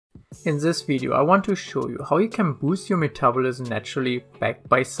In this video, I want to show you how you can boost your metabolism naturally backed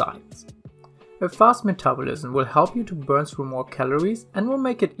by science. A fast metabolism will help you to burn through more calories and will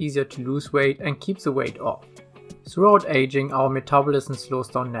make it easier to lose weight and keep the weight off. Throughout aging, our metabolism slows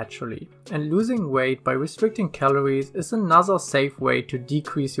down naturally, and losing weight by restricting calories is another safe way to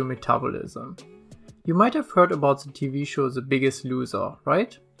decrease your metabolism. You might have heard about the TV show The Biggest Loser,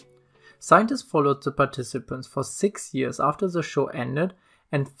 right? Scientists followed the participants for 6 years after the show ended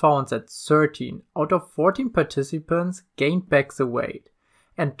and found that 13 out of 14 participants gained back the weight,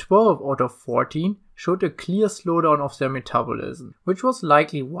 and 12 out of 14 showed a clear slowdown of their metabolism, which was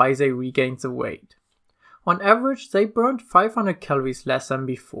likely why they regained the weight. On average, they burned 500 calories less than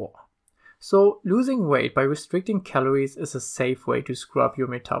before. So, losing weight by restricting calories is a safe way to screw up your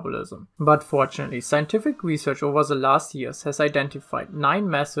metabolism. But fortunately, scientific research over the last years has identified 9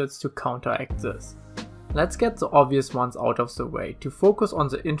 methods to counteract this. Let's get the obvious ones out of the way to focus on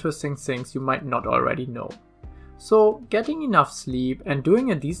the interesting things you might not already know. So, getting enough sleep and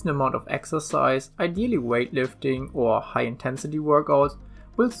doing a decent amount of exercise, ideally weightlifting or high intensity workouts,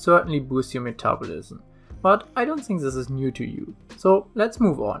 will certainly boost your metabolism. But I don't think this is new to you. So let's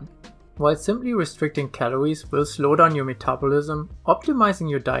move on. While simply restricting calories will slow down your metabolism, optimizing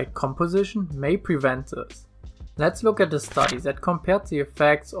your diet composition may prevent this. Let's look at a study that compared the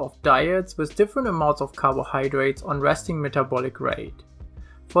effects of diets with different amounts of carbohydrates on resting metabolic rate.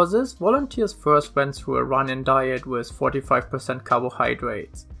 For this, volunteers first went through a run-in diet with 45%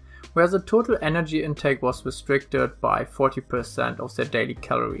 carbohydrates, where the total energy intake was restricted by 40% of their daily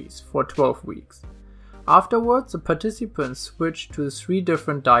calories for 12 weeks. Afterwards, the participants switched to 3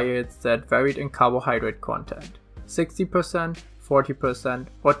 different diets that varied in carbohydrate content: 60%, 40%,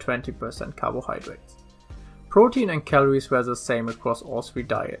 or 20% carbohydrates. Protein and calories were the same across all 3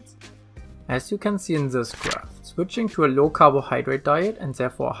 diets. As you can see in this graph, switching to a low carbohydrate diet and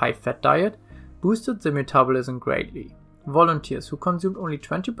therefore a high fat diet boosted the metabolism greatly. Volunteers who consumed only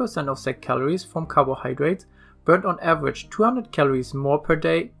 20% of their calories from carbohydrates burned on average 200 calories more per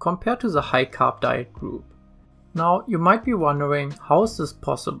day compared to the high carb diet group. Now you might be wondering, how is this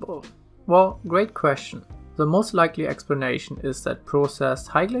possible? Well, great question. The most likely explanation is that processed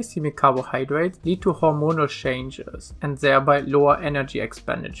high glycemic carbohydrates lead to hormonal changes and thereby lower energy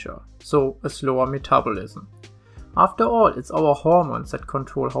expenditure, so a slower metabolism. After all, it's our hormones that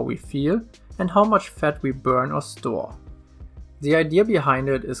control how we feel and how much fat we burn or store. The idea behind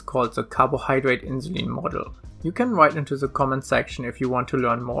it is called the carbohydrate insulin model. You can write into the comment section if you want to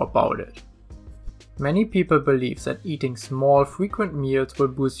learn more about it. Many people believe that eating small, frequent meals will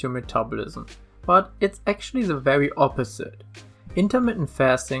boost your metabolism, but it's actually the very opposite. Intermittent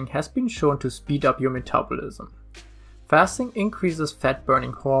fasting has been shown to speed up your metabolism. Fasting increases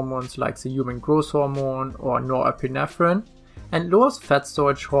fat-burning hormones like the human growth hormone or norepinephrine and lowers fat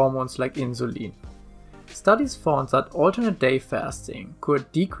storage hormones like insulin. Studies found that alternate day fasting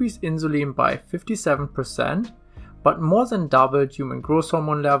could decrease insulin by 57%, but more than doubled human growth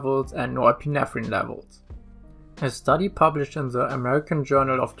hormone levels and norepinephrine levels. A study published in the American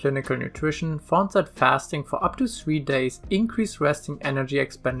Journal of Clinical Nutrition found that fasting for up to 3 days increased resting energy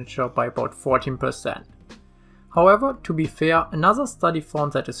expenditure by about 14%. However, to be fair, another study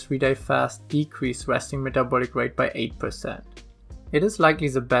found that a 3-day fast decreased resting metabolic rate by 8%. It is likely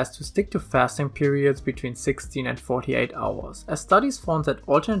the best to stick to fasting periods between 16 and 48 hours, as studies found that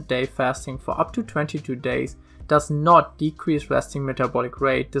alternate day fasting for up to 22 days does not decrease resting metabolic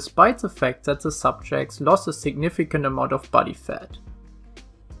rate despite the fact that the subjects lost a significant amount of body fat.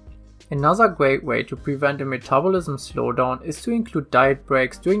 Another great way to prevent a metabolism slowdown is to include diet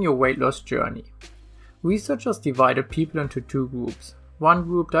breaks during your weight loss journey. Researchers divided people into 2 groups. One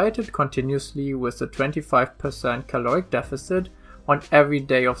group dieted continuously with a 25% caloric deficit on every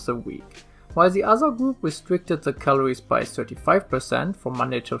day of the week, while the other group restricted the calories by 35% from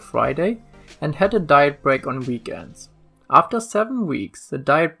Monday till Friday and had a diet break on weekends. After 7 weeks, the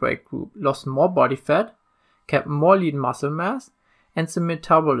diet break group lost more body fat, kept more lean muscle mass, and the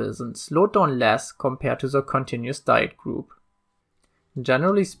metabolism slowed down less compared to the continuous diet group.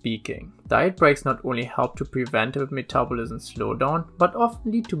 Generally speaking, diet breaks not only help to prevent a metabolism slowdown, but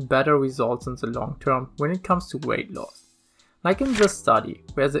often lead to better results in the long term when it comes to weight loss. Like in this study,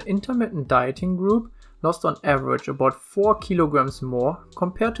 where the intermittent dieting group lost on average about 4 kilograms more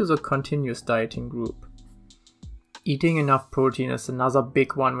compared to the continuous dieting group. Eating enough protein is another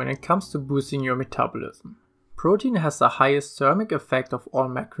big one when it comes to boosting your metabolism. Protein has the highest thermic effect of all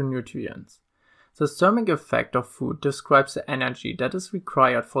macronutrients. The thermic effect of food describes the energy that is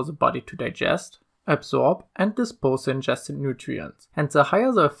required for the body to digest, absorb, and dispose the ingested nutrients, and the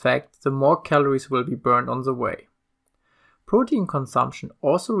higher the effect, the more calories will be burned on the way. protein consumption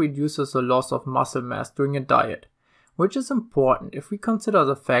also reduces the loss of muscle mass during a diet, which is important if we consider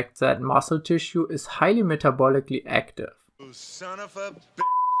the fact that muscle tissue is highly metabolically active. Son of a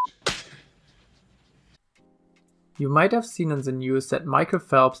bitch. You might have seen in the news that Michael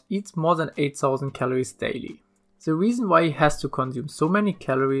Phelps eats more than 8,000 calories daily. The reason why he has to consume so many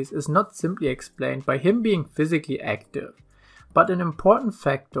calories is not simply explained by him being physically active, but an important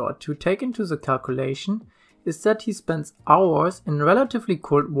factor to take into the calculation is that he spends hours in relatively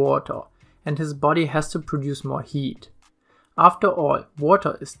cold water and his body has to produce more heat. After all,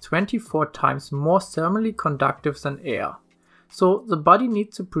 water is 24 times more thermally conductive than air, so the body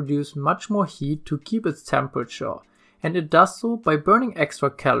needs to produce much more heat to keep its temperature, and it does so by burning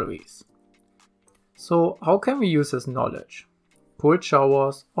extra calories. So how can we use this knowledge? Cold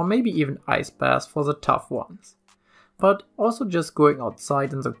showers or maybe even ice baths for the tough ones. But also just going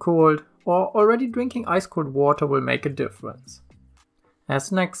outside in the cold or already drinking ice cold water will make a difference.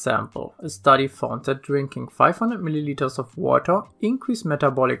 As an example, a study found that drinking 500 milliliters of water increased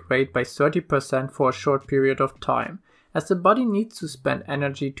metabolic rate by 30% for a short period of time, as the body needs to spend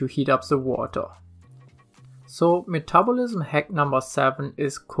energy to heat up the water. So metabolism hack number 7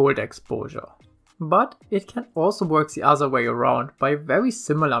 is cold exposure. But it can also work the other way around by a very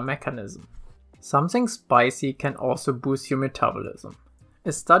similar mechanism. Something spicy can also boost your metabolism.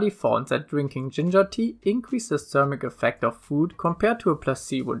 A study found that drinking ginger tea increased the thermic effect of food compared to a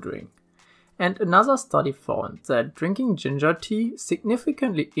placebo drink. And another study found that drinking ginger tea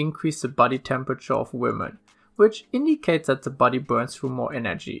significantly increased the body temperature of women, which indicates that the body burns through more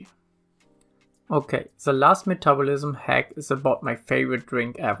energy. Okay, the last metabolism hack is about my favorite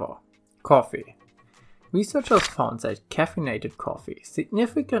drink ever, coffee. Researchers found that caffeinated coffee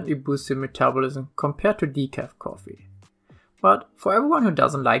significantly boosts your metabolism compared to decaf coffee. But for everyone who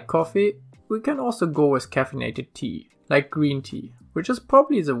doesn't like coffee, we can also go with caffeinated tea, like green tea, which is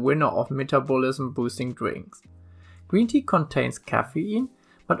probably the winner of metabolism boosting drinks. Green tea contains caffeine,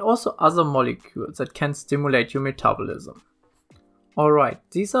 but also other molecules that can stimulate your metabolism. Alright,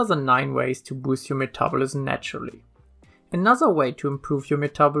 these are the 9 ways to boost your metabolism naturally. Another way to improve your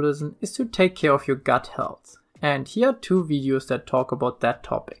metabolism is to take care of your gut health, and here are 2 videos that talk about that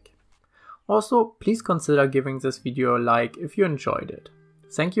topic. Also, please consider giving this video a like if you enjoyed it.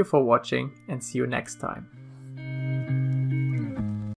 Thank you for watching and see you next time.